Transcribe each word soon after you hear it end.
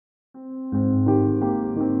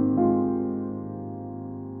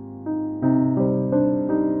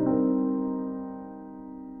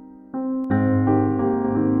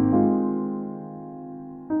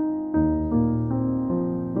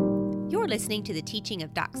listening to the teaching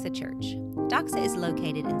of Doxa Church. Doxa is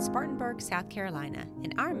located in Spartanburg, South Carolina,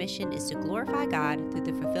 and our mission is to glorify God through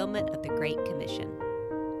the fulfillment of the Great Commission.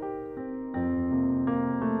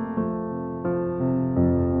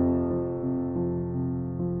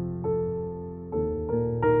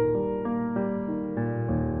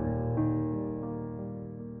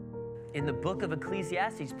 In the book of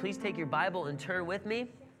Ecclesiastes, please take your Bible and turn with me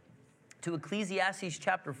to Ecclesiastes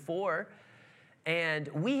chapter 4. And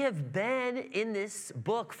we have been in this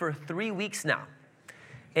book for 3 weeks now.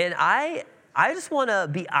 And I just want to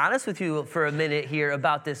be honest with you for a minute here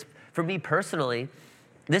about this. For me personally,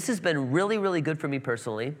 this has been really, really good for me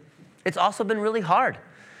personally. It's also been really hard.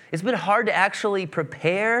 It's been hard to actually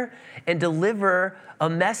prepare and deliver a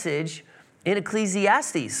message in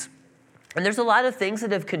Ecclesiastes. And there's a lot of things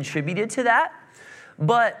that have contributed to that.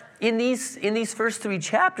 But in these first 3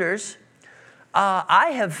 chapters,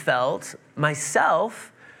 I have felt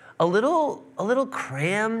myself a little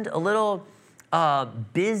crammed, a little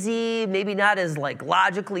busy, maybe not as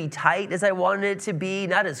logically tight as I wanted it to be,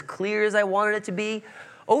 not as clear as I wanted it to be.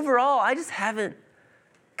 Overall, I just haven't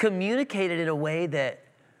communicated in a way that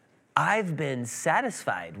I've been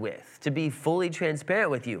satisfied with, to be fully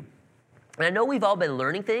transparent with you. And I know we've all been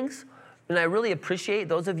learning things, and I really appreciate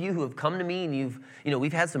those of you who have come to me and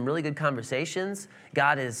we've had some really good conversations.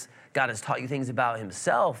 God has taught you things about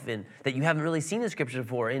himself and that you haven't really seen in Scripture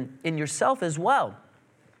before, in yourself as well.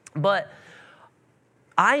 But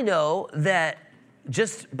I know that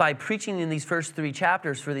just by preaching in these first 3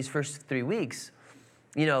 chapters for these first 3 weeks,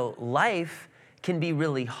 life can be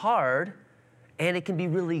really hard and it can be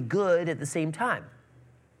really good at the same time.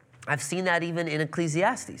 I've seen that even in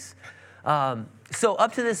Ecclesiastes. So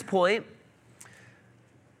up to this point,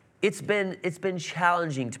 it's been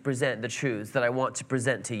challenging to present the truths that I want to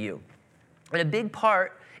present to you. And a big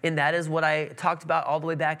part in that is what I talked about all the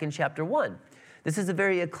way back in chapter 1. This is a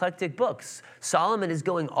very eclectic book. Solomon is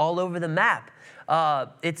going all over the map.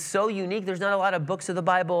 It's so unique. There's not a lot of books of the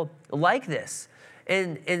Bible like this.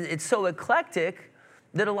 And it's so eclectic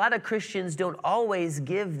that a lot of Christians don't always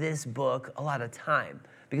give this book a lot of time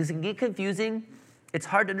because it can get confusing. It's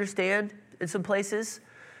hard to understand in some places.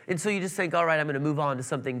 And so you just think, all right, I'm going to move on to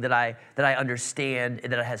something that I understand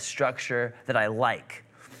and that has structure that I like.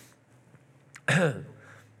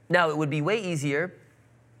 Now, it would be way easier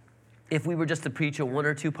if we were just to preach a 1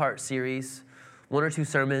 or 2 part series, 1 or 2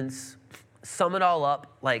 sermons, sum it all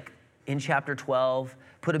up like in chapter 12,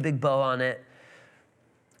 put a big bow on it.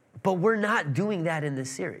 But we're not doing that in this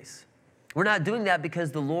series. We're not doing that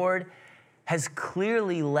because the Lord has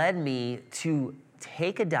clearly led me to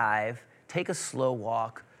take a dive, take a slow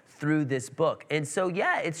walk through this book. And so,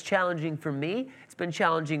 yeah, it's challenging for me. It's been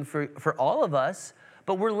challenging for all of us,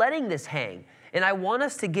 but we're letting this hang. And I want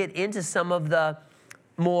us to get into some of the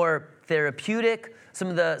more therapeutic, some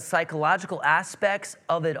of the psychological aspects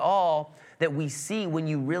of it all that we see when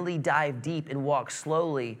you really dive deep and walk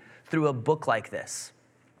slowly through a book like this.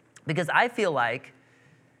 Because I feel like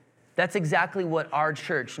that's exactly what our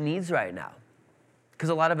church needs right now. Because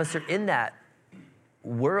a lot of us are in that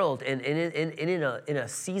world and in a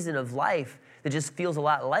season of life that just feels a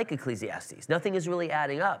lot like Ecclesiastes. Nothing is really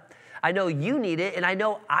adding up. I know you need it, and I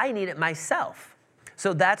know I need it myself.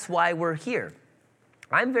 So that's why we're here.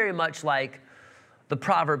 I'm very much like the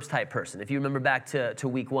Proverbs type person. If you remember back to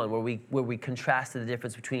week 1 where we contrasted the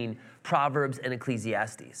difference between Proverbs and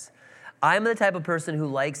Ecclesiastes. I'm the type of person who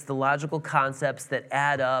likes the logical concepts that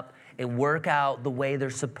add up and work out the way they're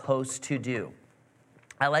supposed to do.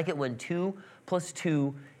 I like it when 2 plus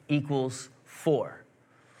 2 equals 4.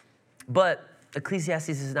 But Ecclesiastes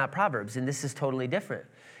is not Proverbs, and this is totally different.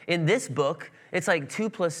 In this book, it's like 2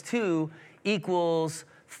 plus 2 equals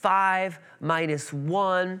 5 minus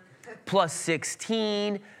 1 plus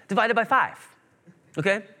 16 divided by 5.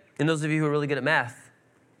 Okay? And those of you who are really good at math,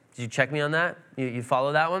 did you check me on that? You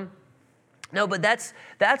follow that one? No, but that's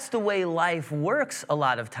the way life works a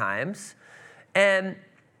lot of times. And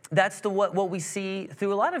that's what we see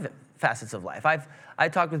through a lot of facets of life. I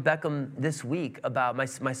talked with Beckham this week about my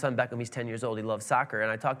son Beckham. He's 10 years old. He loves soccer.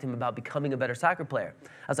 And I talked to him about becoming a better soccer player. I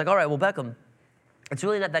was like, all right, well, Beckham, it's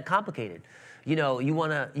really not that complicated. You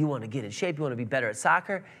want to get in shape. You want to be better at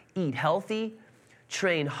soccer. Eat healthy.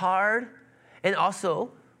 Train hard. And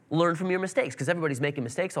also learn from your mistakes, because everybody's making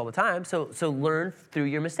mistakes all the time. So learn through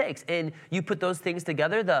your mistakes. And you put those things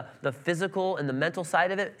together, the physical and the mental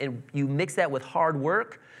side of it, and you mix that with hard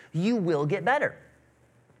work, you will get better.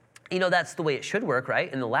 That's the way it should work,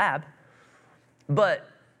 right, in the lab. But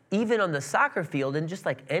even on the soccer field, and just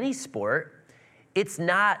like any sport, it's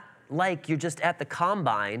not like you're just at the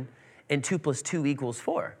combine and 2 plus 2 equals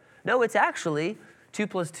 4. No, it's actually 2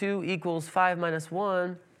 plus 2 equals 5 minus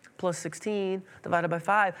 1 plus 16 divided by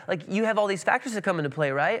 5. Like, you have all these factors that come into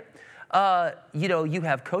play, right? You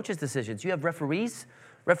have coaches' decisions. You have referees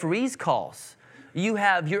calls. You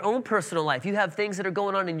have your own personal life. You have things that are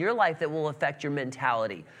going on in your life that will affect your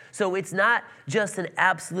mentality. So it's not just an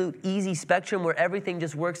absolute easy spectrum where everything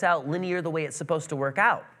just works out linear the way it's supposed to work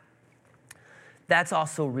out. That's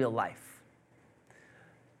also real life.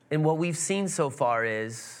 And what we've seen so far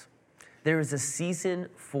is there is a season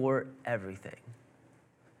for everything.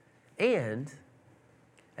 And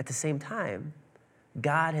at the same time,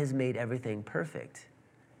 God has made everything perfect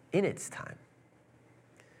in its time.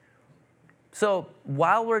 So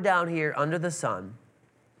while we're down here under the sun,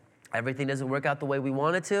 everything doesn't work out the way we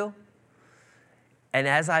want it to. And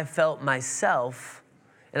as I felt myself,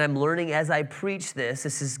 and I'm learning as I preach this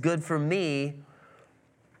is good for me,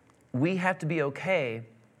 we have to be okay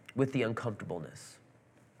with the uncomfortableness.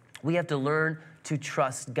 We have to learn to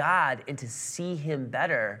trust God and to see Him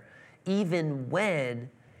better, even when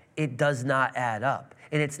it does not add up.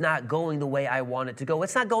 And it's not going the way I want it to go.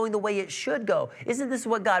 It's not going the way it should go. Isn't this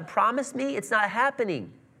what God promised me? It's not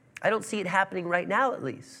happening. I don't see it happening right now, at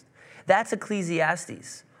least. That's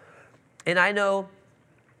Ecclesiastes. And I know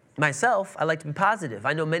myself, I like to be positive.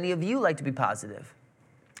 I know many of you like to be positive.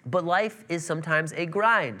 But life is sometimes a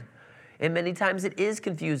grind. And many times it is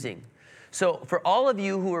confusing. So for all of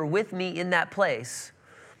you who are with me in that place,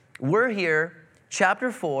 we're here,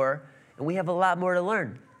 chapter 4, and we have a lot more to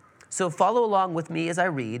learn. So follow along with me as I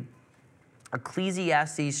read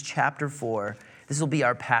Ecclesiastes chapter 4. This will be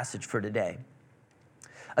our passage for today.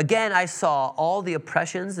 Again, I saw all the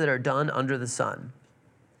oppressions that are done under the sun.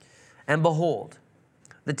 And behold,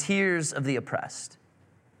 the tears of the oppressed,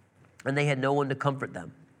 and they had no one to comfort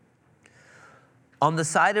them. On the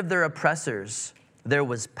side of their oppressors, there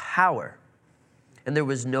was power, and there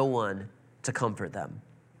was no one to comfort them.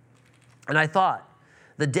 And I thought,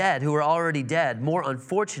 the dead who are already dead, more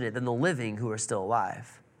unfortunate than the living who are still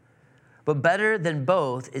alive. But better than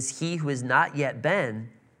both is he who has not yet been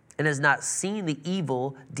and has not seen the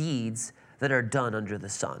evil deeds that are done under the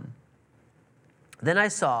sun. Then I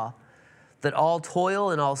saw that all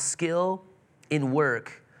toil and all skill in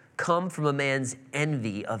work come from a man's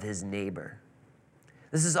envy of his neighbor.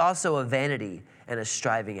 This is also a vanity and a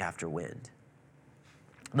striving after wind.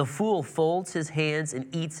 The fool folds his hands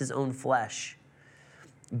and eats his own flesh.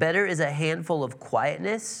 Better is a handful of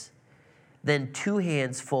quietness than 2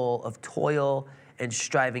 hands full of toil and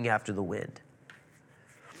striving after the wind.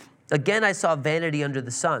 Again, I saw vanity under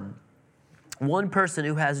the sun. One person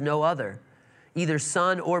who has no other, either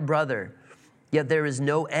son or brother, yet there is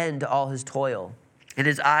no end to all his toil, and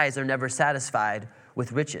his eyes are never satisfied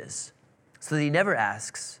with riches. So that he never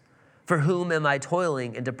asks, for whom am I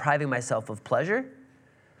toiling and depriving myself of pleasure?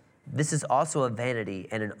 This is also a vanity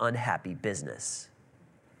and an unhappy business.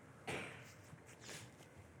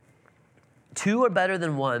 2 are better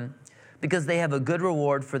than 1 because they have a good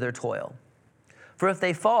reward for their toil. For if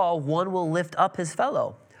they fall, one will lift up his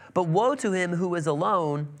fellow. But woe to him who is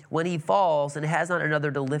alone when he falls and has not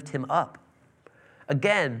another to lift him up.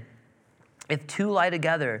 Again, if 2 lie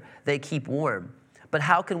together, they keep warm. But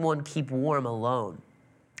how can one keep warm alone?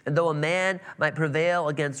 And though a man might prevail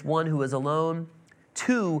against one who is alone,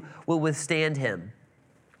 2 will withstand him.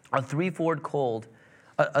 A threefold cord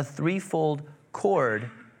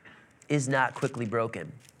is not quickly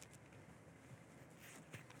broken.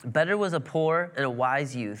 Better was a poor and a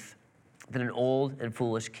wise youth than an old and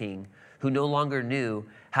foolish king who no longer knew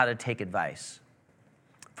how to take advice.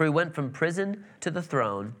 For he went from prison to the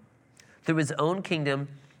throne. Through his own kingdom,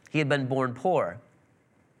 he had been born poor.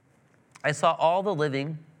 I saw all the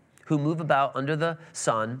living who move about under the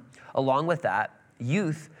sun, along with that,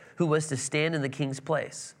 youth who was to stand in the king's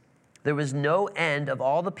place. There was no end of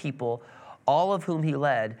all the people, all of whom he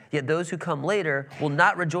led, yet those who come later will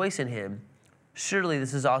not rejoice in him. Surely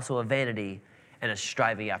this is also a vanity and a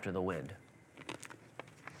striving after the wind.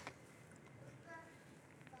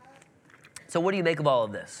 So what do you make of all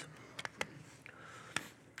of this?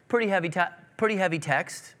 Pretty heavy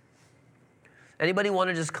text. Anybody want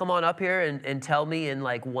to just come on up here and tell me in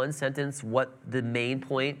like one sentence what the main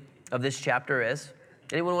point of this chapter is?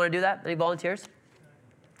 Anyone want to do that? Any volunteers?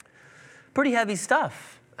 Pretty heavy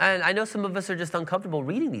stuff. And I know some of us are just uncomfortable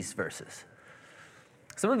reading these verses.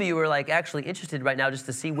 Some of you are like actually interested right now just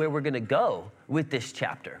to see where we're going to go with this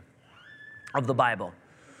chapter of the Bible.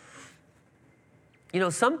 You know,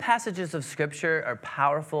 some passages of Scripture are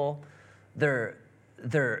powerful. They're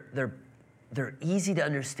easy to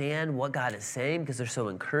understand what God is saying because they're so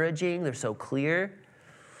encouraging. They're so clear.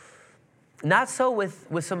 Not so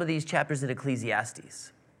with some of these chapters in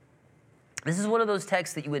Ecclesiastes. This is one of those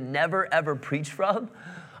texts that you would never, ever preach from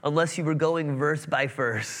unless you were going verse by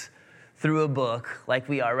verse through a book like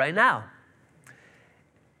we are right now.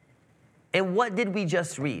 And what did we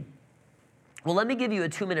just read? Well, let me give you a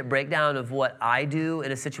 2-minute breakdown of what I do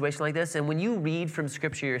in a situation like this. And when you read from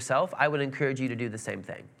Scripture yourself, I would encourage you to do the same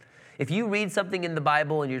thing. If you read something in the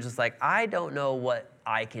Bible and you're just like, I don't know what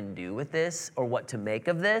I can do with this or what to make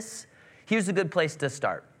of this, here's a good place to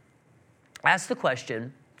start. Ask the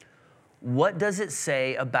question, what does it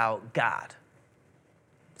say about God?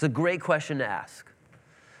 It's a great question to ask.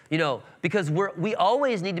 You know, because we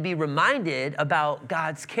always need to be reminded about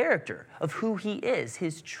God's character, of who he is,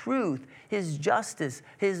 his truth, his justice,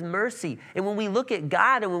 his mercy. And when we look at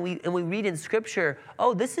God and when we read in Scripture,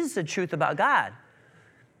 oh, this is the truth about God.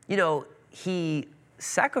 You know, he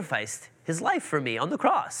sacrificed his life for me on the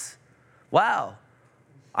cross. Wow,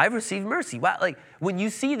 I've received mercy. Wow, like when you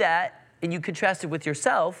see that and you contrast it with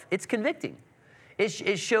yourself, it's convicting.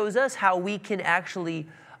 It shows us how we can actually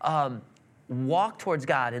walk towards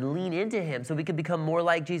God and lean into him so we can become more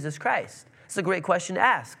like Jesus Christ. It's a great question to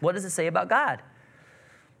ask. What does it say about God?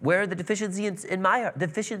 Where are the deficiencies in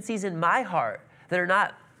my heart that are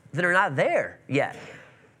not there yet?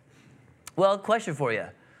 Well, question for you.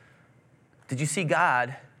 Did you see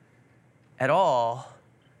God at all,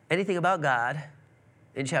 anything about God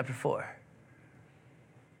in chapter 4?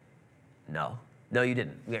 No, you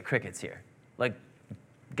didn't. We got crickets here. Like,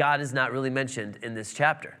 God is not really mentioned in this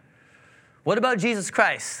chapter. What about Jesus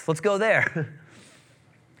Christ? Let's go there. Do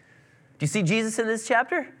you see Jesus in this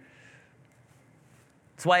chapter?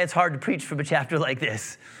 That's why it's hard to preach from a chapter like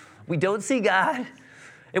this. We don't see God,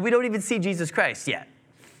 and we don't even see Jesus Christ yet.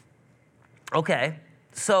 Okay,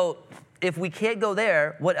 so if we can't go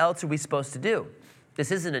there, what else are we supposed to do?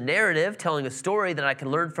 This isn't a narrative telling a story that I can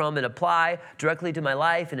learn from and apply directly to my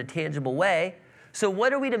life in a tangible way. So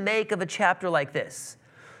what are we to make of a chapter like this?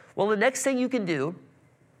 Well, the next thing you can do,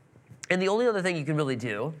 and the only other thing you can really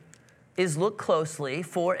do, is look closely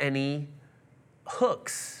for any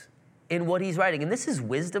hooks in what he's writing. And this is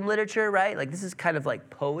wisdom literature, right? Like this is kind of like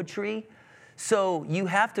poetry. So you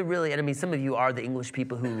have to really, and I mean, some of you are the English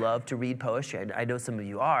people who love to read poetry. I know some of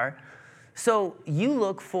you are. So you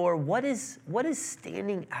look for what is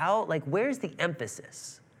standing out, like where's the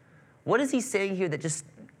emphasis? What is he saying here that just,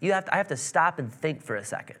 I have to stop and think for a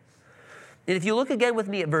second. And if you look again with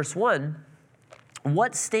me at verse 1,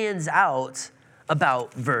 what stands out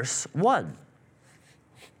about verse 1?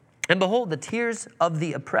 And behold, the tears of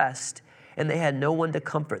the oppressed, and they had no one to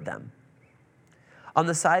comfort them. On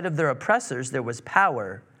the side of their oppressors there was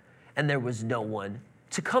power, and there was no one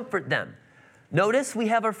to comfort them. Notice we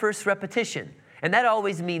have our first repetition, and that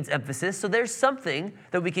always means emphasis. So there's something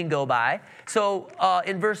that we can go by. So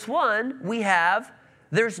in verse 1, we have,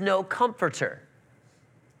 there's no comforter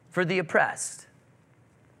for the oppressed.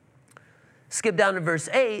 Skip down to verse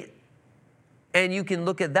 8, and you can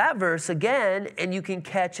look at that verse again, and you can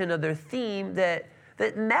catch another theme that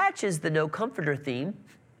matches the no comforter theme,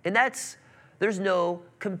 and that's there's no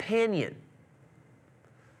companion.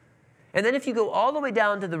 And then if you go all the way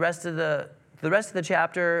down to the rest of the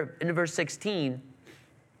chapter, into verse 16,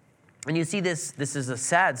 and you see this is a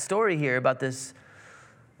sad story here about this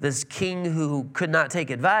king who could not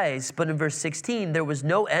take advice. But in verse 16, there was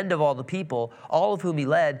no end of all the people, all of whom he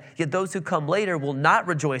led, yet those who come later will not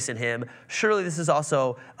rejoice in him. Surely this is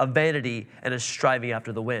also a vanity and a striving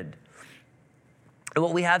after the wind. And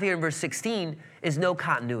what we have here in verse 16 is no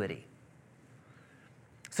continuity.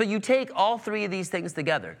 So you take all three of these things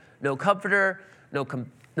together. No comforter, no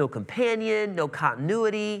companion, no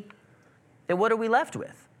continuity. And what are we left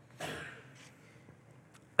with?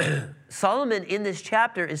 Solomon in this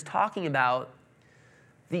chapter is talking about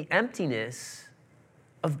the emptiness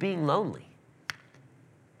of being lonely.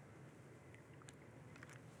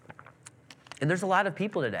 And there's a lot of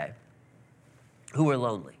people today who are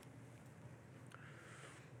lonely.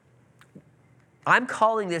 I'm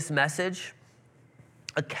calling this message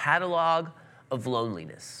a catalog of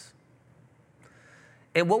loneliness.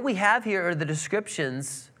 And what we have here are the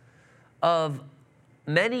descriptions of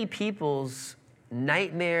many people's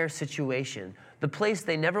nightmare situation, the place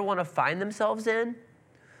they never want to find themselves in,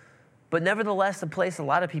 but nevertheless, the place a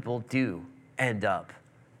lot of people do end up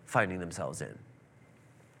finding themselves in.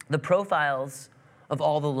 The profiles of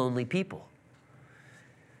all the lonely people.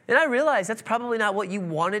 And I realize that's probably not what you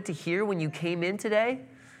wanted to hear when you came in today.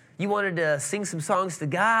 You wanted to sing some songs to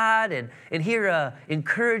God and hear an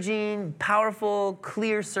encouraging, powerful,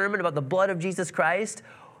 clear sermon about the blood of Jesus Christ.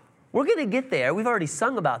 We're going to get there. We've already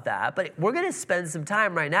sung about that, but we're going to spend some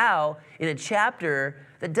time right now in a chapter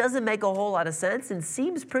that doesn't make a whole lot of sense and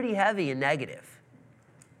seems pretty heavy and negative.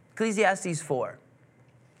 Ecclesiastes 4.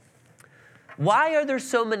 Why are there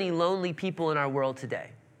so many lonely people in our world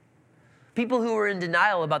today? People who are in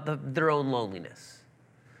denial about their own loneliness.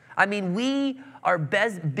 I mean, we are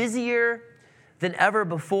busier than ever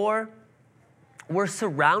before. We're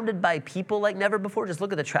surrounded by people like never before. Just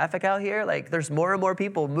look at the traffic out here. Like, there's more and more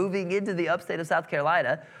people moving into the upstate of South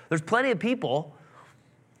Carolina. There's plenty of people.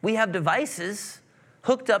 We have devices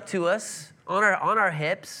hooked up to us on our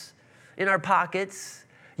hips, in our pockets.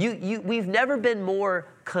 We've never been more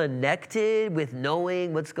connected with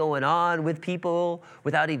knowing what's going on with people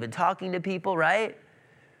without even talking to people, right?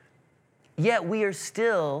 Yet we are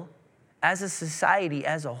still, as a society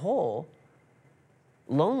as a whole,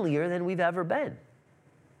 lonelier than we've ever been.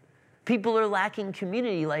 People are lacking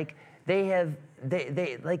community like they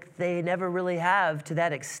never really have to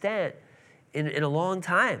that extent in a long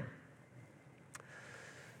time.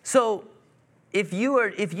 So if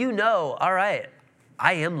you know, all right,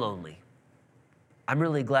 I am lonely, I'm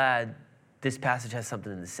really glad this passage has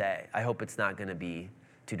something to say. I hope it's not going to be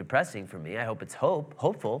too depressing for me. I hope it's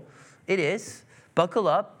hopeful. It is. Buckle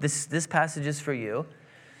up. This passage is for you.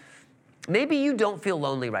 Maybe you don't feel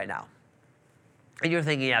lonely right now. And you're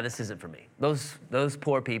thinking, yeah, this isn't for me. Those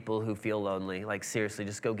poor people who feel lonely, like seriously,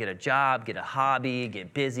 just go get a job, get a hobby,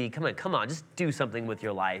 get busy. Come on, just do something with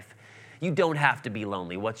your life. You don't have to be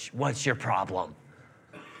lonely. What's your problem?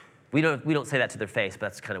 We don't say that to their face, but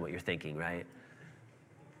that's kind of what you're thinking, right?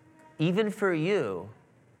 Even for you,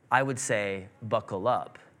 I would say buckle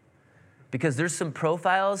up. Because there's some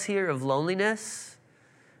profiles here of loneliness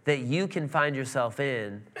that you can find yourself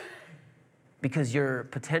in because you're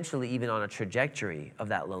potentially even on a trajectory of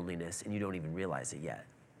that loneliness and you don't even realize it yet.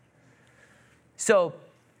 So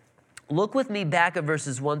look with me back at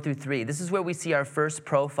verses 1 through 3. This is where we see our first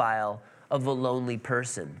profile of a lonely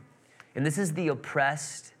person. And this is the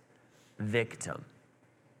oppressed victim.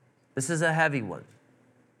 This is a heavy one.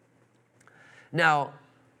 Now,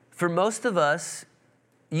 for most of us,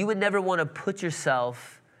 you would never want to put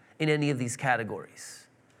yourself in any of these categories.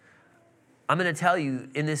 I'm going to tell you,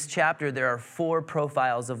 in this chapter, there are 4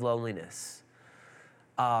 profiles of loneliness.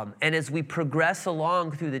 And as we progress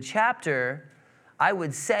along through the chapter, I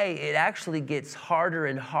would say it actually gets harder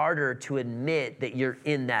and harder to admit that you're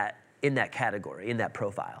in that category, in that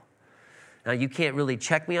profile. Now, you can't really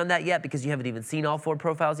check me on that yet because you haven't even seen all 4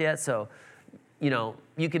 profiles yet. So,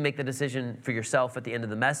 you can make the decision for yourself at the end of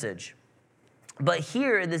the message. But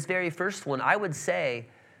here in this very first one, I would say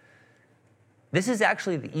this is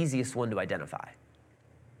actually the easiest one to identify,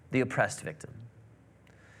 the oppressed victim.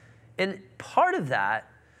 And part of that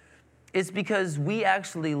is because we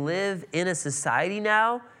actually live in a society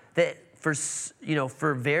now that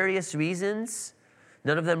for various reasons,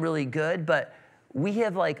 none of them really good, but we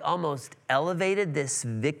have almost elevated this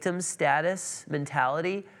victim status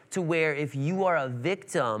mentality to where if you are a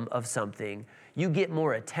victim of something, you get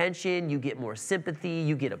more attention, you get more sympathy,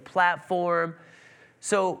 you get a platform.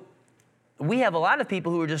 So we have a lot of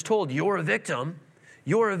people who are just told, you're a victim,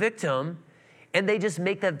 and they just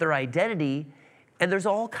make that their identity, and there's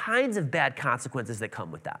all kinds of bad consequences that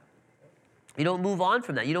come with that. You don't move on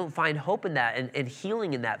from that. You don't find hope in that and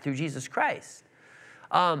healing in that through Jesus Christ.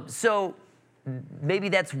 So maybe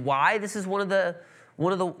that's why this is one of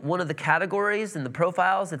the categories and the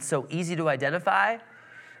profiles that's so easy to identify.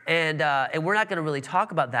 And we're not going to really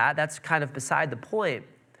talk about that. That's kind of beside the point.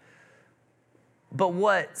 But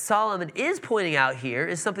what Solomon is pointing out here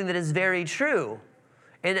is something that is very true.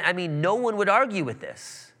 And I mean, no one would argue with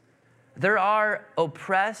this. There are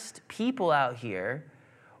oppressed people out here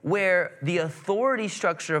where the authority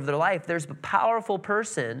structure of their life, there's a powerful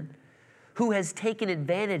person who has taken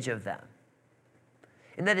advantage of them.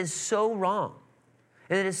 And that is so wrong.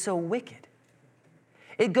 And it is so wicked.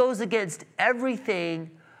 It goes against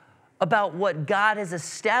everything about what God has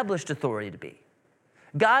established authority to be.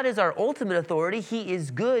 God is our ultimate authority. He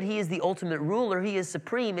is good. He is the ultimate ruler. He is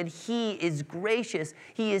supreme, and He is gracious.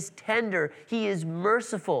 He is tender. He is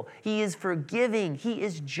merciful. He is forgiving. He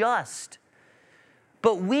is just.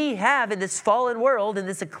 But we have in this fallen world, in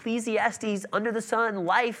this Ecclesiastes under the sun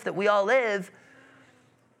life that we all live,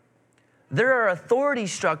 there are authority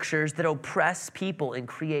structures that oppress people and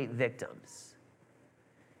create victims.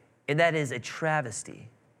 And that is a travesty.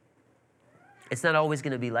 It's not always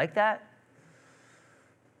going to be like that.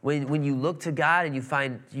 When you look to God and you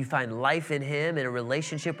find life in Him and a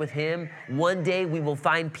relationship with Him, one day we will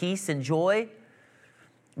find peace and joy.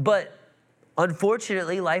 But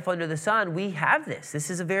unfortunately, life under the sun, we have this. This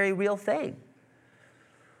is a very real thing.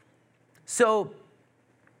 So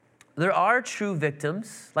there are true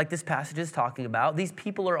victims, like this passage is talking about. These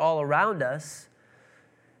people are all around us.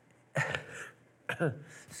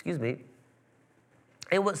 Excuse me.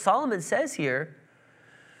 And what Solomon says here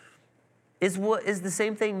is what is the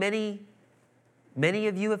same thing many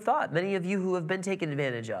of you have thought, many of you who have been taken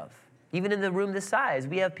advantage of. Even in the room this size,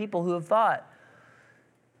 we have people who have thought,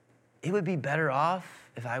 it would be better off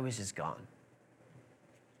if I was just gone.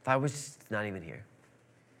 If I was just not even here.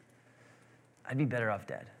 I'd be better off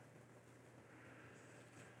dead.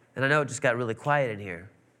 And I know it just got really quiet in here.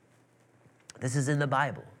 This is in the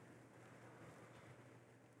Bible.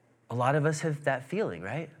 A lot of us have that feeling,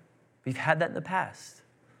 right? We've had that in the past.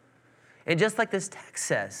 And just like this text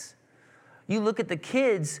says, you look at the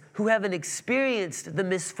kids who haven't experienced the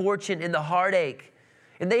misfortune and the heartache,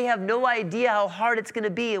 and they have no idea how hard it's going to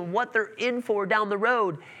be and what they're in for down the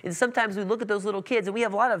road. And sometimes we look at those little kids, and we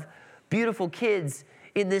have a lot of beautiful kids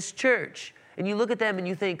in this church, and you look at them and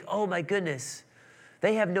you think, oh my goodness,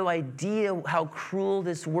 they have no idea how cruel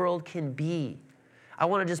this world can be. I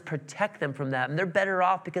want to just protect them from that. And they're better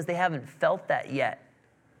off because they haven't felt that yet.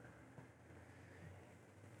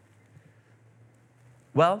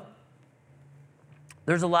 Well,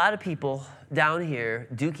 there's a lot of people down here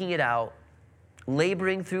duking it out,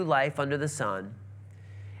 laboring through life under the sun,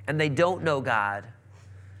 and they don't know God,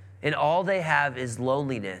 and all they have is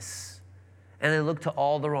loneliness, and they look to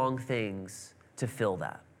all the wrong things to fill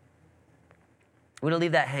that. We're going to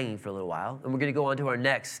leave that hanging for a little while, and we're going to go on to our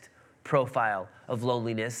next profile of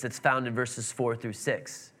loneliness that's found in verses 4 through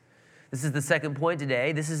 6. This is the second point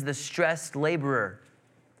today. This is the stressed laborer.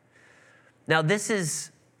 Now, this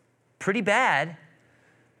is pretty bad.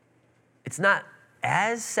 It's not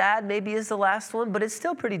as sad maybe as the last one, but it's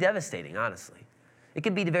still pretty devastating, honestly. It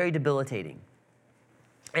can be very debilitating.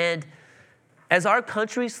 And as our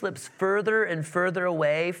country slips further and further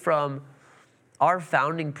away from our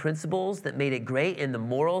founding principles that made it great, and the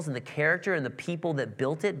morals and the character and the people that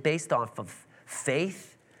built it based off of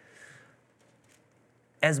faith,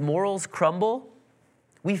 as morals crumble,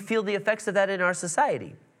 we feel the effects of that in our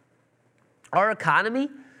society. Our economy,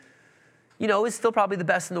 is still probably the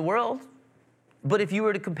best in the world. But if you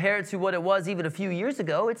were to compare it to what it was even a few years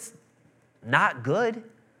ago, it's not good,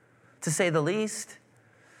 to say the least.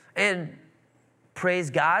 And praise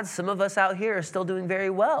God, some of us out here are still doing very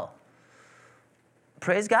well.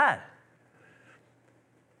 Praise God.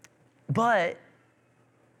 But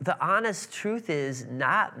the honest truth is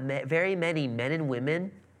not very many men and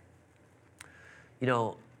women,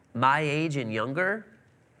 my age and younger,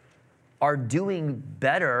 are doing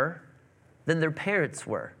better than their parents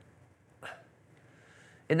were.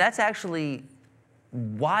 And that's actually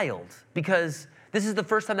wild, because this is the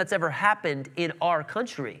first time that's ever happened in our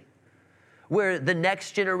country, where the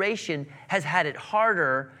next generation has had it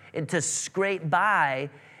harder and to scrape by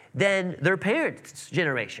than their parents'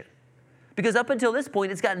 generation. Because up until this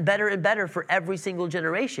point, it's gotten better and better for every single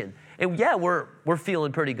generation. And yeah, we're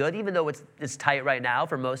feeling pretty good, even though it's tight right now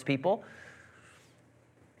for most people.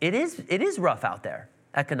 It is rough out there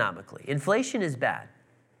economically. Inflation is bad.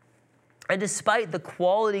 And despite the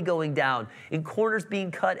quality going down, and corners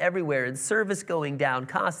being cut everywhere, and service going down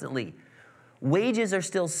constantly, wages are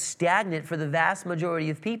still stagnant for the vast majority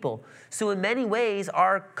of people. So in many ways,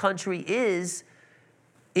 our country is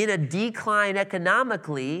in a decline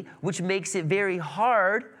economically, which makes it very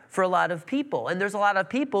hard for a lot of people. And there's a lot of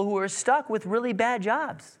people who are stuck with really bad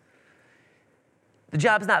jobs. The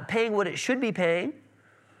job's not paying what it should be paying,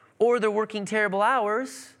 or they're working terrible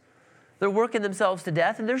hours. They're working themselves to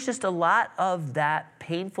death, and there's just a lot of that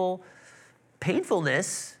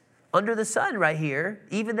painfulness under the sun right here,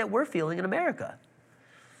 even that we're feeling in America.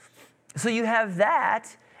 So you have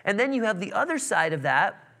that, and then you have the other side of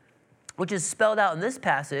that, which is spelled out in this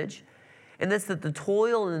passage, and that's that the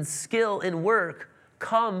toil and skill in work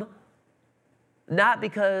come not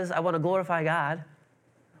because I want to glorify God.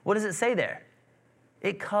 What does it say there?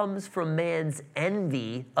 It comes from man's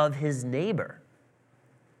envy of his neighbor.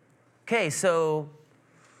 Okay, so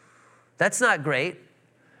that's not great.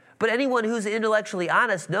 But anyone who's intellectually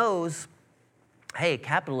honest knows, hey,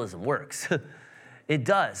 capitalism works. It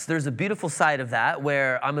does. There's a beautiful side of that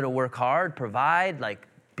where I'm going to work hard, provide,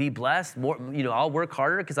 be blessed. More, I'll work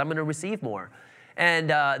harder because I'm going to receive more. And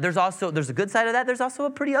there's a good side of that. There's also a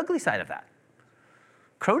pretty ugly side of that.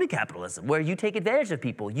 Crony capitalism, where you take advantage of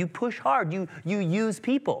people. You push hard. You use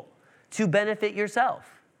people to benefit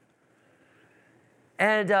yourself.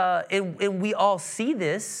 And we all see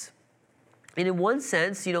this. And in one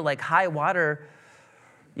sense, high water,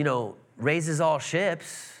 raises all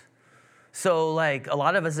ships. So a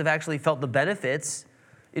lot of us have actually felt the benefits,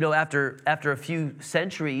 after a few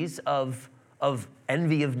centuries of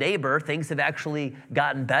envy of neighbor, things have actually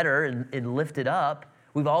gotten better and lifted up.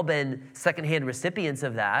 We've all been secondhand recipients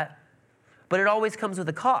of that. but it always comes with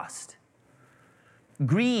a cost.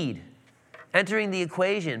 Greed, entering the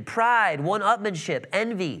equation, pride, one-upmanship,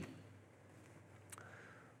 envy.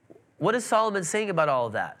 What is Solomon saying about all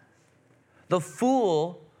of that? The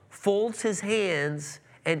fool folds his hands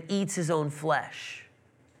and eats his own flesh.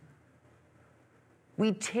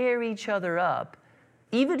 We tear each other up,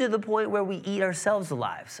 even to the point where we eat ourselves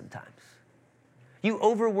alive sometimes. You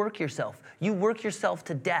overwork yourself. You work yourself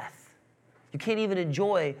to death. You can't even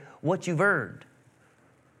enjoy what you've earned.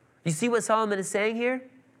 You see what Solomon is saying here?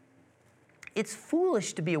 It's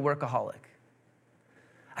foolish to be a workaholic.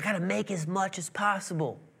 I got to make as much as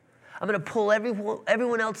possible. I'm going to pull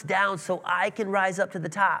everyone else down so I can rise up to the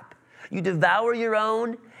top. You devour your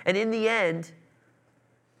own, and in the end,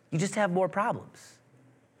 you just have more problems.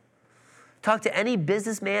 Talk to any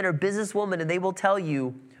businessman or businesswoman, and they will tell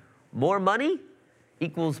you more money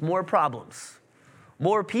equals more problems.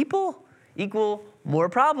 More people equal more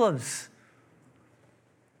problems.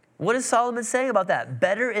 What is Solomon saying about that?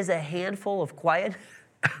 Better is a handful of quiet.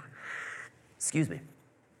 Excuse me.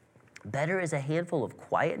 Better is a handful of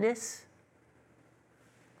quietness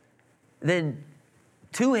than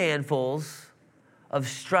 2 handfuls of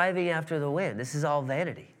striving after the wind. This is all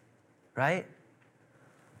vanity, right?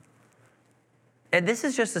 And this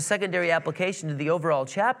is just a secondary application to the overall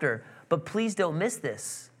chapter, but please don't miss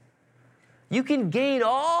this. You can gain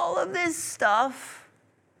all of this stuff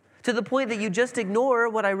to the point that you just ignore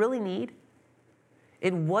what I really need.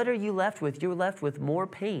 And what are you left with? You're left with more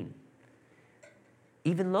pain,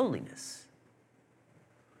 even loneliness.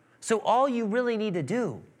 So all you really need to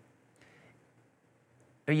do,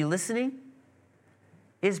 are you listening?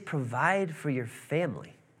 Is provide for your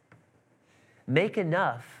family. Make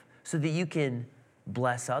enough so that you can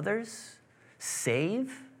bless others,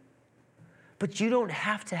 save, but you don't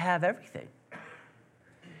have to have everything.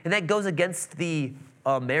 And that goes against the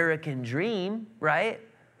American dream, right?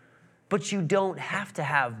 But you don't have to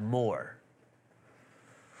have more.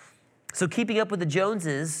 So keeping up with the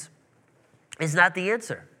Joneses is not the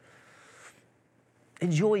answer.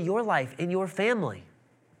 Enjoy your life and your family.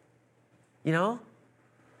 You know?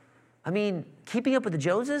 I mean, keeping up with the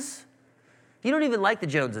Joneses, you don't even like the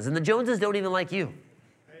Joneses, and the Joneses don't even like you.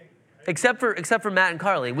 Except for Matt and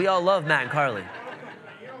Carly. We all love Matt and Carly.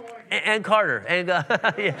 And Carter. And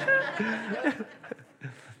yeah.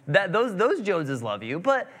 Those Joneses love you,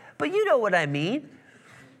 but you know what I mean.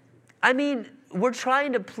 I mean, we're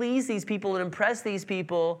trying to please these people and impress these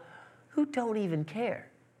people who don't even care.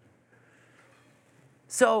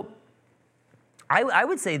 So I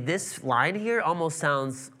would say this line here almost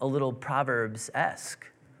sounds a little Proverbs-esque.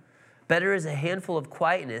 Better is a handful of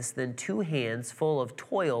quietness than 2 hands full of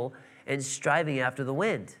toil and striving after the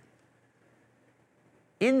wind.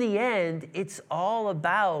 In the end, it's all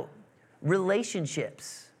about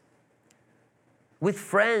relationships with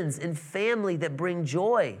friends and family that bring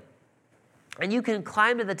joy. And you can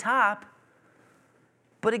climb to the top,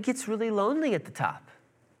 but it gets really lonely at the top.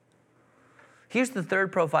 Here's the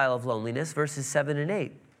third profile of loneliness, verses 7 and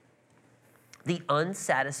 8. The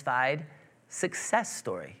unsatisfied success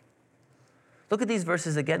story. Look at these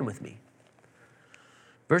verses again with me.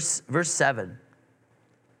 Verse 7.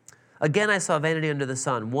 Again, I saw vanity under the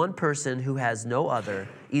sun, one person who has no other,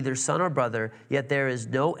 either son or brother, yet there is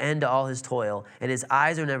no end to all his toil, and his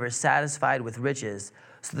eyes are never satisfied with riches,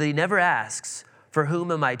 so that he never asks, for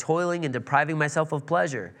whom am I toiling and depriving myself of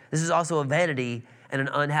pleasure? This is also a vanity and an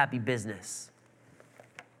unhappy business.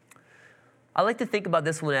 I like to think about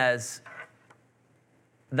this one as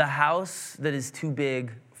the house that is too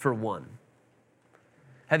big for one.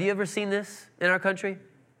 Have you ever seen this in our country?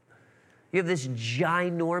 You have this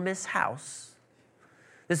ginormous house.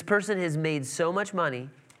 This person has made so much money,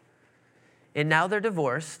 and now they're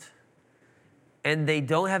divorced, and they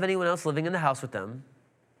don't have anyone else living in the house with them,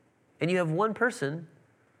 and you have one person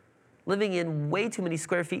living in way too many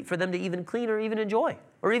square feet for them to even clean or even enjoy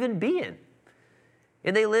or even be in.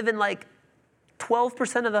 And they live in like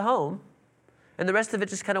 12% of the home, and the rest of it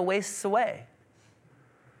just kind of wastes away.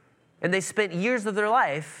 And they spent years of their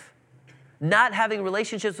life not having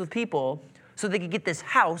relationships with people so they could get this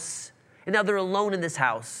house, and now they're alone in this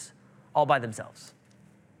house all by themselves.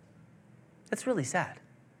 That's really sad.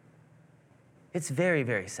 It's very,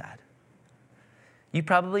 very sad. You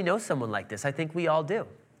probably know someone like this. I think we all do.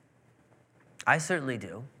 I certainly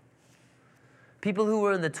do. People who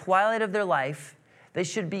are in the twilight of their life, they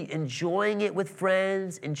should be enjoying it with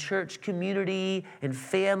friends and church community and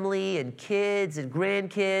family and kids and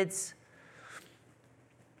grandkids.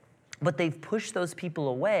 But they've pushed those people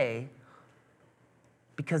away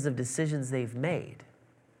because of decisions they've made.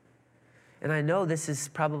 And I know this is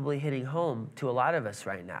probably hitting home to a lot of us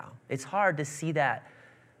right now. It's hard to see that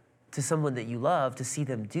to someone that you love, to see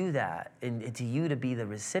them do that, and to you to be the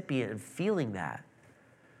recipient and feeling that.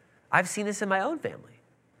 I've seen this in my own family.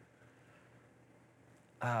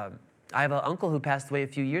 I have an uncle who passed away a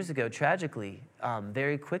few years ago, tragically,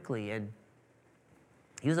 very quickly, and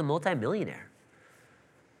he was a multimillionaire.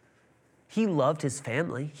 He loved his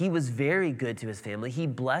family. He was very good to his family. He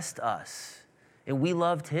blessed us, and we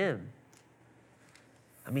loved him.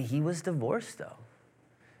 I mean, he was divorced, though,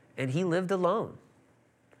 and he lived alone.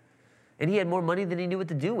 And he had more money than he knew what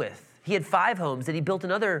to do with. He had 5 homes, and he built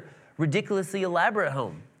another ridiculously elaborate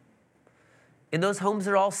home. And those homes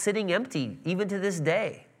are all sitting empty, even to this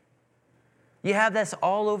day. You have this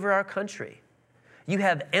all over our country. You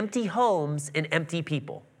have empty homes and empty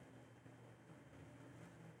people.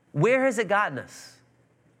 Where has it gotten us?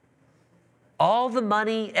 All the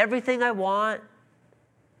money, everything I want,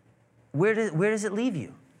 where does it leave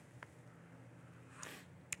you?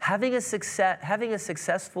 Having a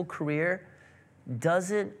successful career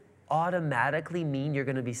doesn't automatically mean you're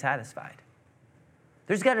going to be satisfied.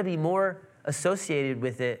 There's got to be more associated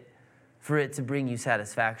with it for it to bring you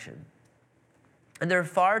satisfaction. And there are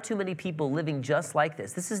far too many people living just like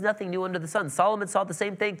this. This is nothing new under the sun. Solomon saw the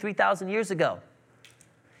same thing 3,000 years ago.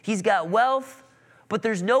 He's got wealth, but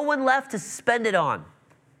there's no one left to spend it on.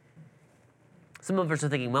 Some of us are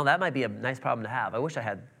thinking, well, that might be a nice problem to have. I wish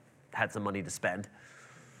I had some money to spend.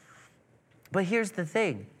 But here's the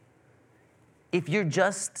thing. If you're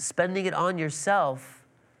just spending it on yourself,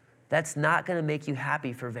 that's not going to make you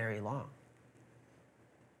happy for very long.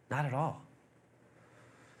 Not at all.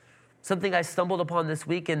 Something I stumbled upon this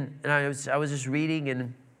week, and I was just reading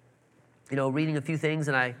and, reading a few things,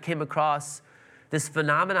 and I came across this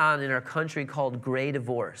phenomenon in our country called gray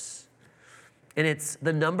divorce. And it's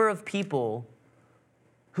the number of people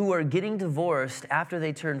who are getting divorced after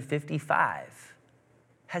they turn 55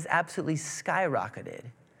 has absolutely skyrocketed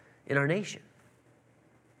in our nation.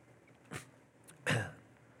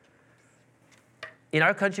 In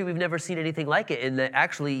our country, we've never seen anything like it, and that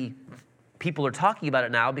actually people are talking about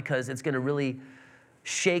it now because it's going to really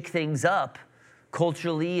shake things up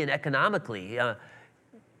culturally and economically.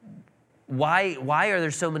 Why are there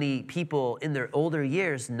so many people in their older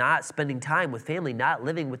years not spending time with family, not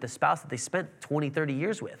living with the spouse that they spent 20, 30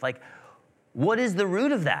 years with? Like, what is the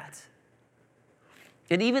root of that?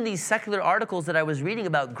 And even these secular articles that I was reading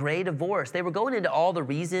about gray divorce, they were going into all the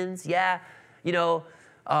reasons. Yeah, the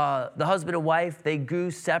husband and wife, they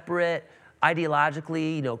grew separate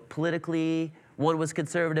ideologically, politically. One was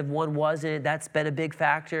conservative, one wasn't. That's been a big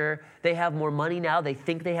factor. They have more money now. They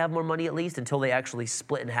think they have more money at least until they actually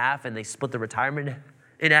split in half and they split the retirement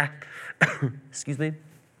in half. Excuse me.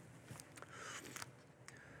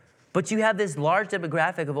 But you have this large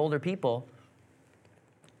demographic of older people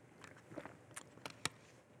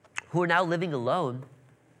who are now living alone,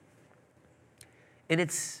 and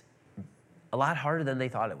it's a lot harder than they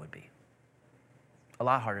thought it would be. A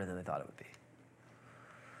lot harder than they thought it would be.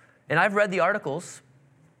 And I've read the articles.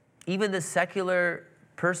 Even the secular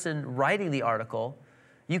person writing the article,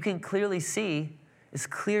 you can clearly see, it's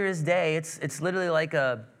clear as day. It's literally like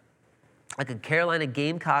a Carolina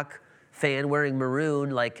Gamecock fan wearing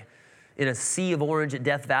maroon, like in a sea of orange at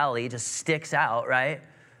Death Valley. It just sticks out, right?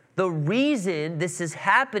 The reason this is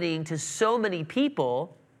happening to so many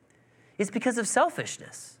people is because of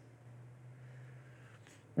selfishness.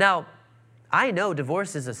 Now, I know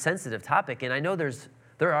divorce is a sensitive topic, and I know there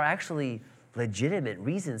are actually legitimate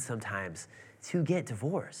reasons sometimes to get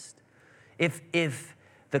divorced. If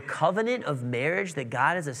the covenant of marriage that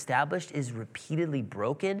God has established is repeatedly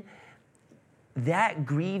broken, that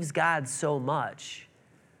grieves God so much.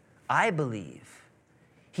 I believe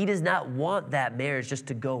He does not want that marriage just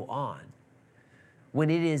to go on when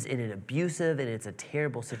it is in an abusive and it's a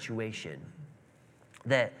terrible situation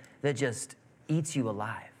that just eats you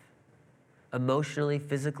alive, emotionally,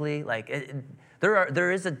 physically.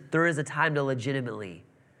 There is a time to legitimately,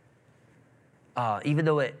 even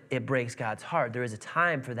though it breaks God's heart, there is a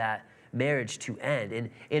time for that marriage to end,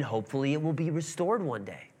 and hopefully it will be restored one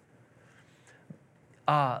day.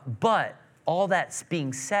 But all that's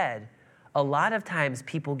being said, a lot of times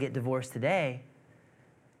people get divorced today,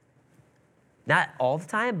 not all the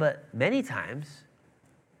time, but many times,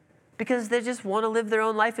 because they just want to live their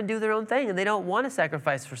own life and do their own thing, and they don't want to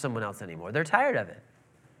sacrifice for someone else anymore. They're tired of it.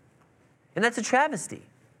 And that's a travesty,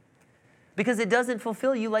 because it doesn't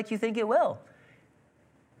fulfill you like you think it will.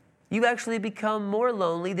 You actually become more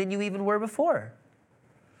lonely than you even were before.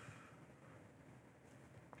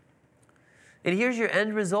 And here's your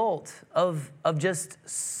end result of just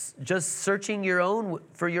searching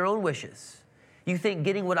for your own wishes. You think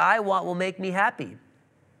getting what I want will make me happy.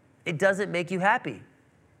 It doesn't make you happy.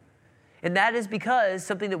 And that is because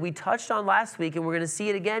something that we touched on last week, and we're going to see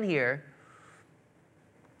it again here,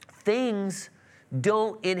 things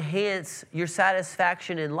don't enhance your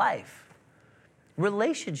satisfaction in life.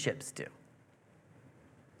 Relationships do.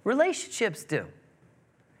 Relationships do.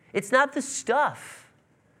 It's not the stuff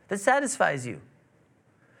that satisfies you.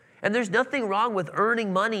 And there's nothing wrong with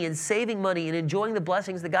earning money and saving money and enjoying the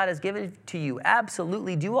blessings that God has given to you.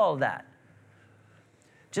 Absolutely do all of that.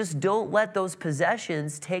 Just don't let those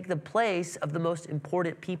possessions take the place of the most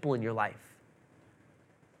important people in your life.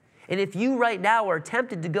 And if you right now are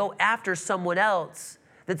tempted to go after someone else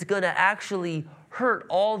that's going to actually hurt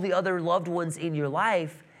all the other loved ones in your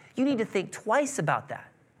life, you need to think twice about that.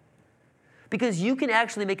 Because you can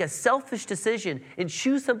actually make a selfish decision and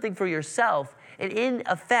choose something for yourself and in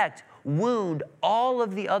effect wound all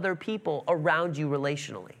of the other people around you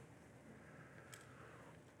relationally.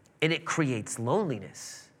 And it creates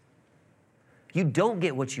loneliness. You don't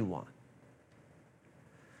get what you want.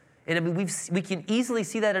 And I mean, we can easily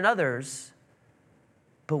see that in others,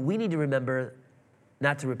 but we need to remember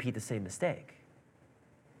not to repeat the same mistake.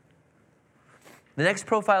 The next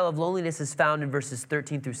profile of loneliness is found in verses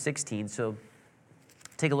 13 through 16, so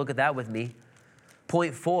take a look at that with me.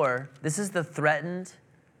 Point 4, this is the threatened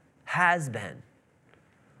has been.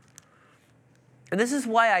 And this is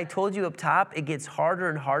why I told you up top, it gets harder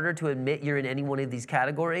and harder to admit you're in any one of these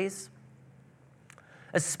categories,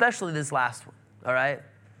 especially this last one, all right?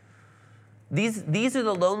 These are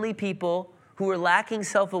the lonely people who are lacking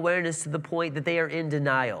self-awareness to the point that they are in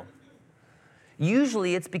denial.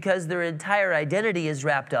 Usually it's because their entire identity is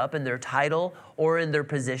wrapped up in their title or in their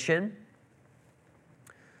position.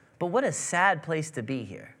 But what a sad place to be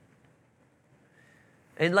here.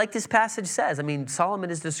 And like this passage says, I mean, Solomon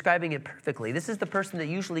is describing it perfectly. This is the person that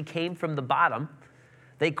usually came from the bottom.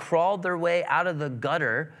 They crawled their way out of the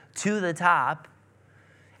gutter to the top.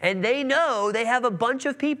 And they know they have a bunch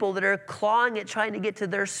of people that are clawing at trying to get to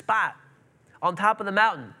their spot on top of the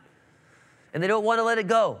mountain. And they don't want to let it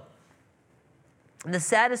go. And the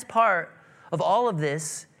saddest part of all of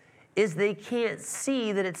this is they can't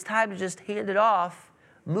see that it's time to just hand it off,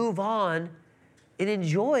 move on, and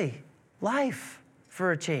enjoy life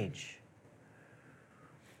for a change.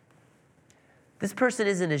 This person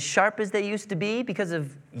isn't as sharp as they used to be because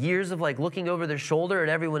of years of looking over their shoulder at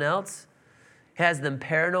everyone else. Has them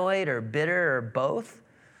paranoid or bitter or both.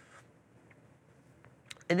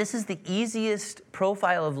 And this is the easiest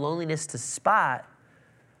profile of loneliness to spot,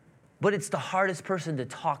 but it's the hardest person to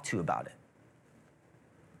talk to about it.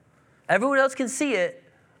 Everyone else can see it,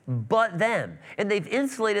 but them. And they've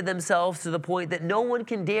insulated themselves to the point that no one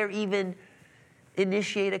can dare even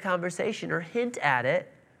initiate a conversation or hint at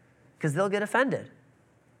it because they'll get offended.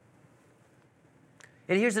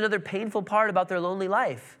 And here's another painful part about their lonely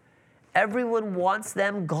life. Everyone wants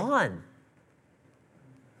them gone.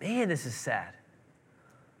 Man, this is sad.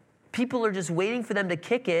 People are just waiting for them to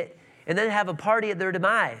kick it and then have a party at their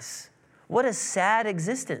demise. What a sad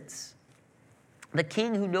existence. The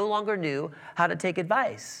king who no longer knew how to take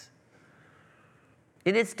advice.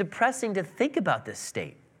 And it's depressing to think about this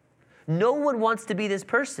state. No one wants to be this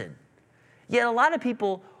person. Yet a lot of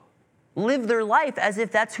people live their life as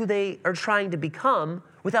if that's who they are trying to become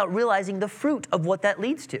without realizing the fruit of what that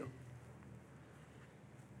leads to.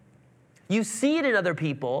 You see it in other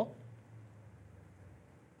people,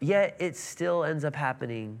 yet it still ends up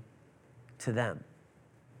happening to them.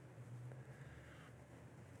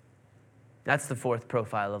 That's the fourth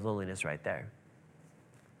profile of loneliness right there.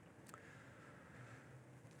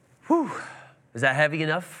 Whew. Is that heavy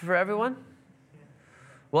enough for everyone?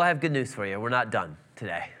 Well, I have good news for you. We're not done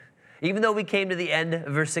today. Even though we came to the end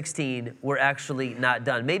of verse 16, we're actually not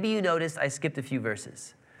done. Maybe you noticed I skipped a few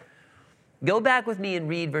verses. Go back with me and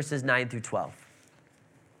read verses 9 through 12.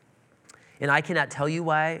 And I cannot tell you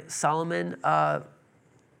why Solomon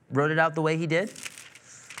wrote it out the way he did.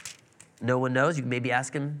 No one knows. You can maybe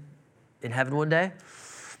ask him in heaven one day.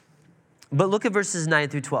 But look at verses 9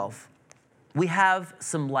 through 12. We have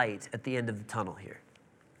some light at the end of the tunnel here.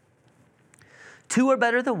 2 are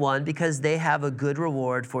better than 1 because they have a good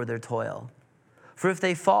reward for their toil. For if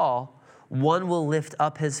they fall, one will lift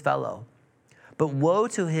up his fellow. But woe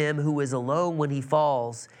to him who is alone when he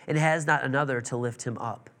falls and has not another to lift him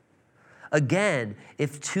up. Again,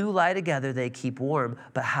 if 2 lie together, they keep warm,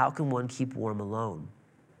 but how can one keep warm alone?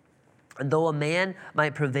 And though a man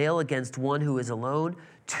might prevail against one who is alone,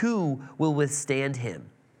 2 will withstand him.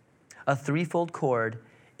 A threefold cord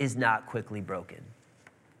is not quickly broken.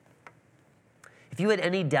 If you had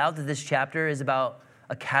any doubt that this chapter is about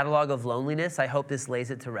a catalog of loneliness, I hope this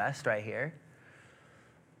lays it to rest right here.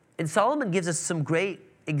 And Solomon gives us some great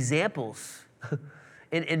examples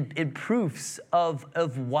and proofs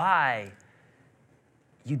of why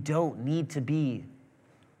you don't need to be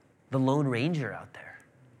the Lone Ranger out there.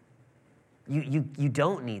 You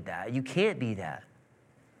don't need that. You can't be that.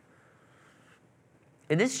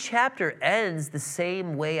 And this chapter ends the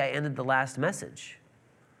same way I ended the last message.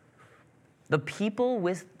 The people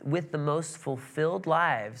with the most fulfilled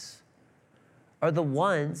lives are the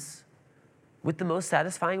ones with the most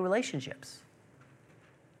satisfying relationships.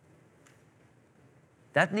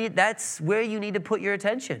 That's where you need to put your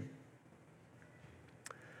attention.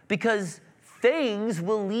 Because things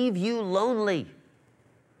will leave you lonely.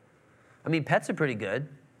 I mean, pets are pretty good.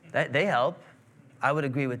 They help. I would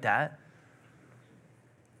agree with that.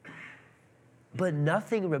 But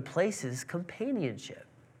nothing replaces companionship.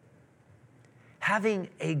 Having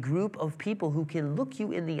a group of people who can look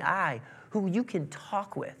you in the eye, who you can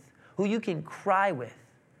talk with, who you can cry with,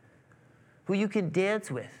 who you can dance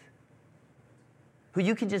with, who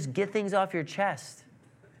you can just get things off your chest,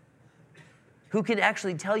 who can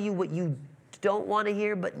actually tell you what you don't want to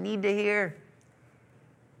hear but need to hear.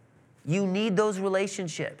 You need those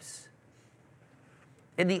relationships.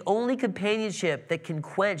 And the only companionship that can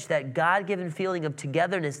quench that God-given feeling of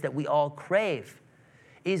togetherness that we all crave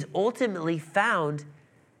is ultimately found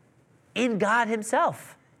in God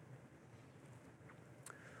himself.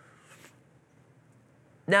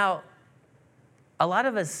 Now, a lot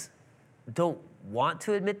of us don't want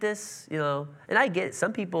to admit this, and I get it.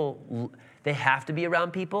 Some people, they have to be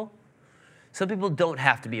around people. Some people don't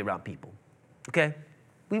have to be around people, okay?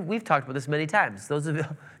 We've talked about this many times. Those of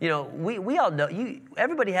you, we all know,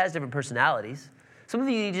 everybody has different personalities. Some of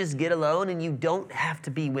you need to just get alone and you don't have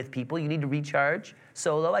to be with people. You need to recharge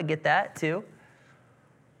solo. I get that too.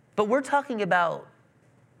 But we're talking about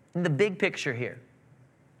the big picture here.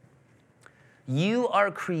 You are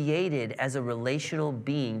created as a relational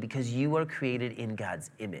being because you are created in God's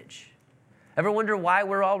image. Ever wonder why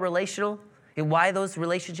we're all relational and why those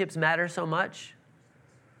relationships matter so much?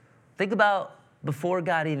 Think about before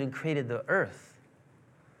God even created the earth.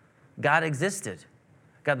 God existed.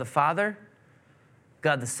 God the Father,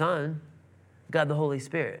 God the Son, God the Holy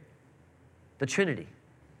Spirit, the Trinity.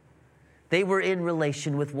 They were in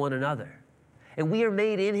relation with one another. And we are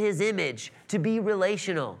made in his image to be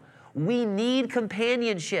relational. We need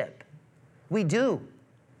companionship. We do.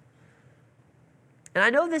 And I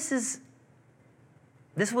know this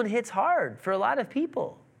one hits hard for a lot of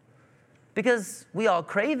people because we all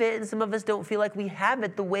crave it and some of us don't feel like we have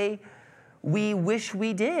it the way we wish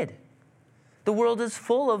we did. The world is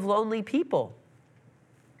full of lonely people.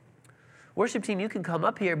 Worship team, you can come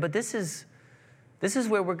up here, but this is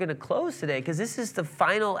where we're going to close today because this is the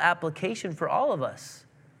final application for all of us.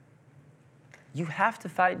 You have to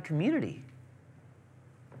find community.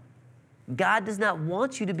 God does not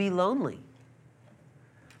want you to be lonely.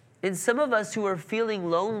 And some of us who are feeling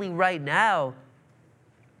lonely right now,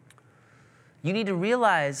 you need to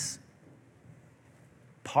realize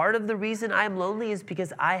part of the reason I'm lonely is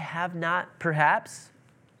because I have not, perhaps,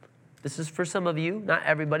 this is for some of you, not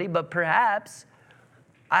everybody, but perhaps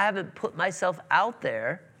I haven't put myself out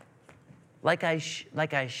there like I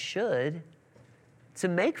should to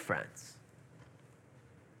make friends.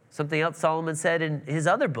 Something else Solomon said in his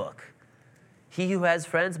other book, he who has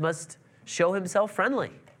friends must show himself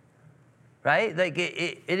friendly, right? Like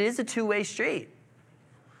it is a two-way street.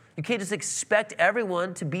 You can't just expect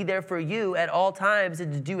everyone to be there for you at all times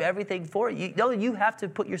and to do everything for you. No, you have to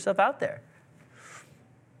put yourself out there.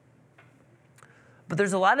 But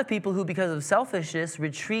there's a lot of people who, because of selfishness,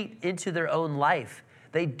 retreat into their own life.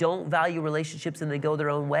 They don't value relationships and they go their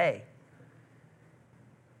own way.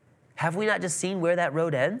 Have we not just seen where that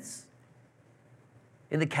road ends?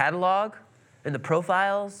 In the catalog, in the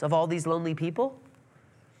profiles of all these lonely people?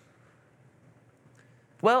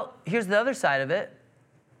 Well, here's the other side of it.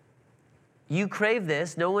 You crave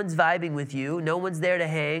this. No one's vibing with you. No one's there to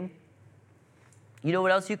hang. You know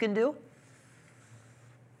what else you can do?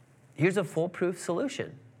 Here's a foolproof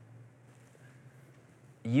solution.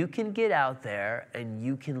 You can get out there and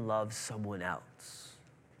you can love someone else.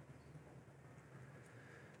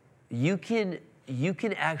 You can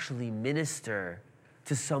actually minister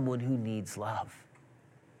to someone who needs love.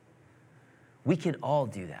 We can all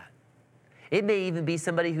do that. It may even be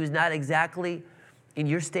somebody who's not exactly in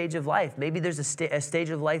your stage of life. Maybe there's a stage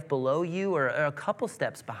of life below you or a couple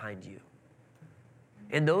steps behind you.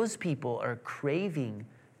 And those people are craving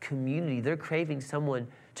community. They're craving someone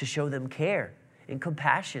to show them care and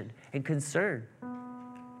compassion and concern.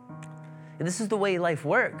 And this is the way life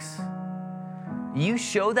works. You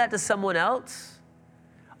show that to someone else,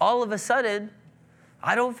 all of a sudden,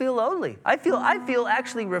 I don't feel lonely. I feel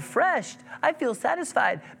actually refreshed. I feel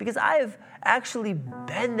satisfied because I have actually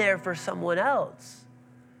been there for someone else.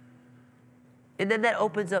 And then that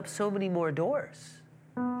opens up so many more doors.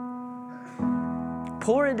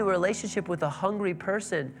 Pour into a relationship with a hungry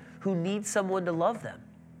person who needs someone to love them.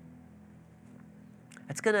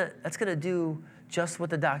 That's gonna do just what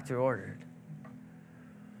the doctor ordered.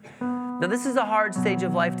 Now, this is a hard stage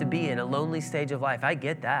of life to be in, a lonely stage of life. I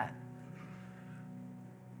get that.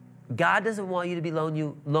 God doesn't want you to be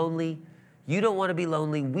lonely. You don't want to be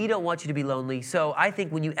lonely. We don't want you to be lonely. So I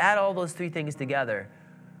think when you add all those three things together,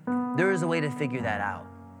 there is a way to figure that out.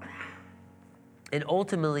 And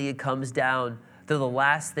ultimately, it comes down to the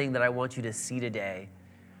last thing that I want you to see today.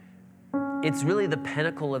 It's really the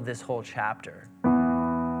pinnacle of this whole chapter.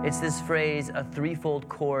 It's this phrase, a threefold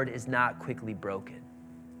cord is not quickly broken.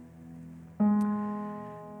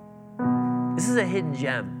 This is a hidden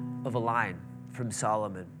gem of a line from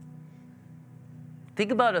Solomon.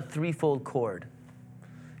 Think about a threefold cord.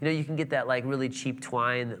 You know, you can get that like really cheap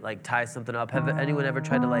twine that like ties something up. Have anyone ever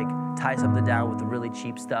tried to like tie something down with the really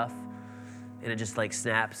cheap stuff and it just like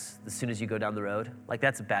snaps as soon as you go down the road? Like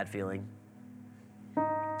that's a bad feeling.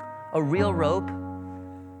 A real rope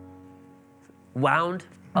wound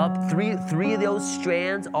up, three of those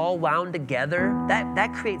strands all wound together,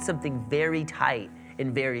 that creates something very tight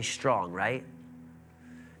and very strong, right?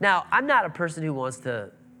 Now, I'm not a person who wants to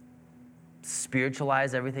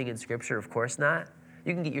spiritualize everything in Scripture, of course not.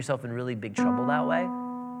 You can get yourself in really big trouble that way.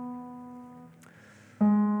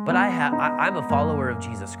 But I'm a follower of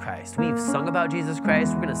Jesus Christ. We've sung about Jesus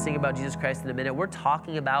Christ. We're going to sing about Jesus Christ in a minute. We're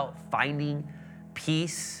talking about finding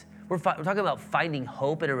peace. We're talking about finding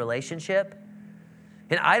hope in a relationship.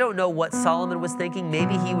 And I don't know what Solomon was thinking.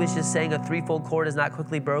 Maybe he was just saying a threefold cord is not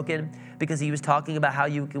quickly broken because he was talking about how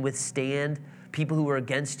you can withstand people who are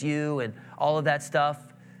against you and all of that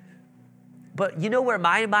stuff. But you know where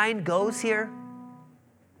my mind goes here?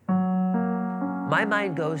 My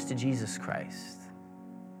mind goes to Jesus Christ.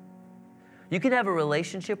 You can have a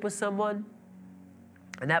relationship with someone,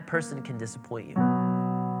 and that person can disappoint you.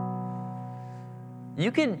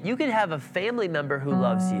 You can have a family member who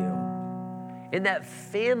loves you, and that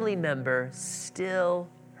family member still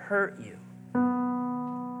hurt you.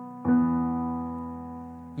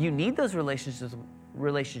 You need those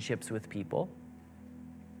relationships with people,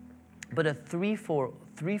 but a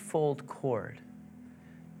threefold cord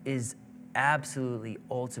is absolutely,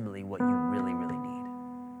 ultimately what you really, really need.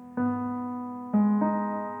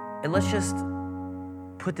 And let's just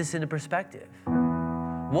put this into perspective.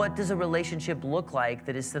 What does a relationship look like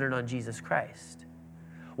that is centered on Jesus Christ?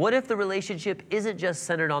 What if the relationship isn't just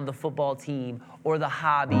centered on the football team or the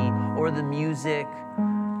hobby or the music,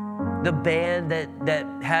 the band that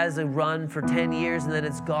has a run for 10 years and then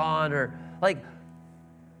it's gone? Or like,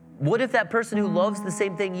 what if that person who loves the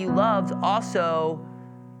same thing you loved also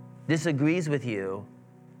disagrees with you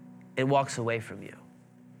and walks away from you?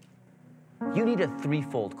 You need a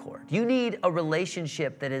threefold cord. You need a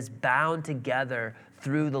relationship that is bound together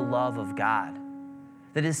through the love of God,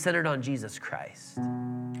 that is centered on Jesus Christ.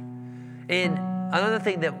 And another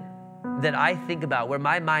thing that I think about, where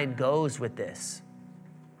my mind goes with this,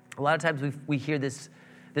 a lot of times we hear this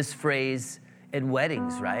phrase in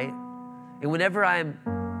weddings, right? And whenever I'm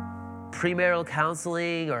premarital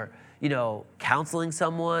counseling or, counseling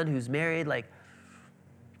someone who's married, like,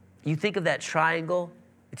 you think of that triangle.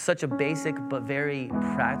 It's such a basic but very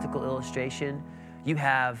practical illustration. You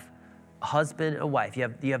have a husband and a wife. You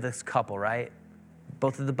have this couple, right?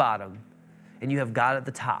 Both at the bottom, and you have God at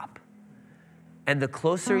the top. And the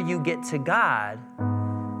closer you get to God,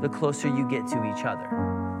 the closer you get to each other.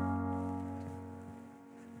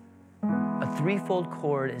 A threefold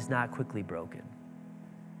cord is not quickly broken.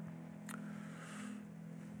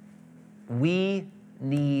 We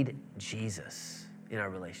need Jesus in our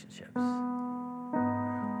relationships.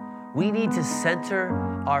 We need to center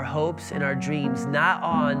our hopes and our dreams not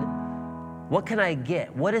on what can I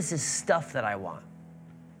get? What is this stuff that I want?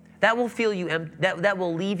 That will feel you that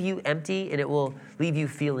will leave you empty, and it will leave you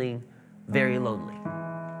feeling very lonely.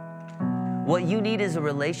 What you need is a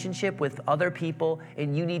relationship with other people,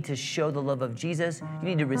 and you need to show the love of Jesus. You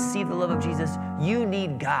need to receive the love of Jesus. You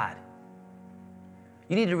need God.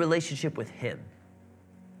 You need a relationship with Him.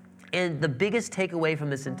 And the biggest takeaway from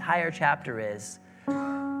this entire chapter is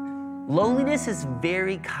loneliness is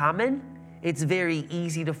very common. It's very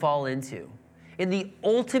easy to fall into. And the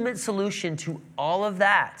ultimate solution to all of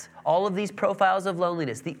that, all of these profiles of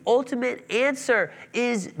loneliness, the ultimate answer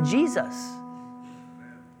is Jesus.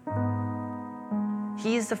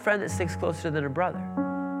 He is the friend that sticks closer than a brother.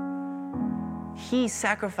 He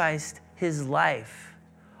sacrificed his life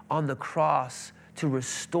on the cross to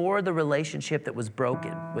restore the relationship that was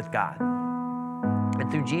broken with God.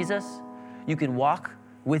 And through Jesus, you can walk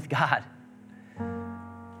with God.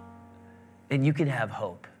 And you can have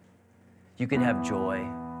hope. You can have joy.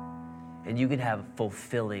 And you can have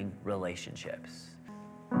fulfilling relationships.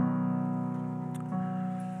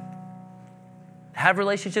 Have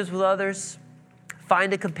relationships with others.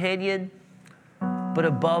 Find a companion. But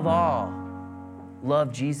above all,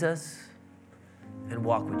 love Jesus and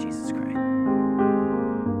walk with Jesus Christ.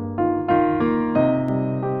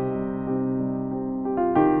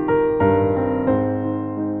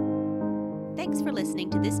 Thanks for listening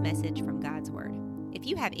to this message from God's Word. If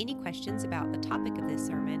you have any questions about the topic of this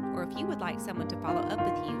sermon, or if you would like someone to follow up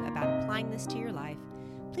with you about applying this to your life,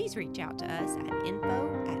 please reach out to us at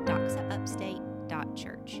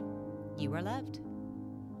info@doxaupstate.church. You are loved.